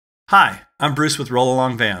Hi, I'm Bruce with Roll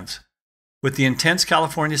Along Vans. With the intense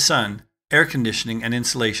California sun, air conditioning and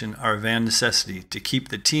insulation are a van necessity to keep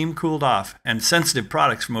the team cooled off and sensitive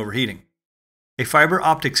products from overheating. A fiber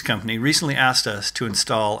optics company recently asked us to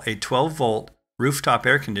install a 12-volt rooftop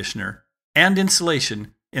air conditioner and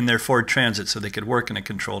insulation in their Ford Transit so they could work in a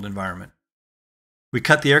controlled environment. We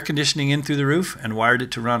cut the air conditioning in through the roof and wired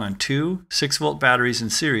it to run on two 6-volt batteries in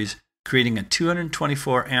series, creating a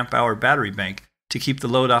 224 amp-hour battery bank to keep the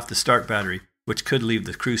load off the start battery, which could leave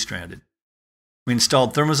the crew stranded. We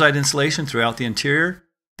installed Thermozite insulation throughout the interior.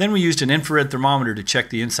 Then we used an infrared thermometer to check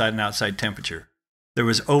the inside and outside temperature. There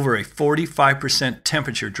was over a 45%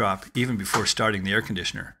 temperature drop even before starting the air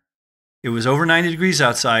conditioner. It was over 90 degrees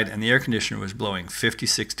outside and the air conditioner was blowing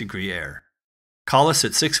 56-degree air. Call us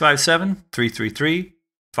at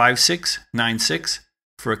 657-333-5696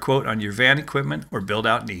 for a quote on your van equipment or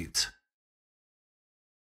build-out needs.